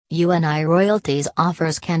UNI Royalties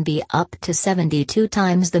offers can be up to 72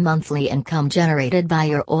 times the monthly income generated by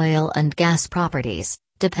your oil and gas properties,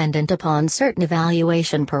 dependent upon certain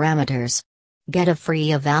evaluation parameters. Get a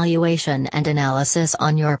free evaluation and analysis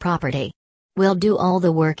on your property. We'll do all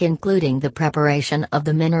the work, including the preparation of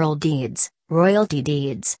the mineral deeds, royalty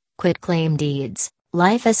deeds, quitclaim deeds,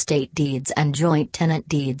 life estate deeds and joint tenant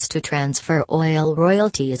deeds to transfer oil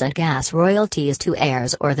royalties and gas royalties to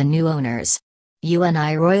heirs or the new owners.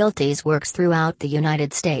 UNI Royalties works throughout the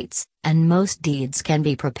United States, and most deeds can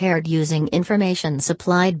be prepared using information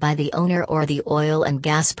supplied by the owner or the oil and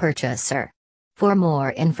gas purchaser. For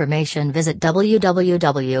more information, visit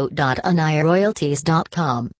www.uniroyalties.com.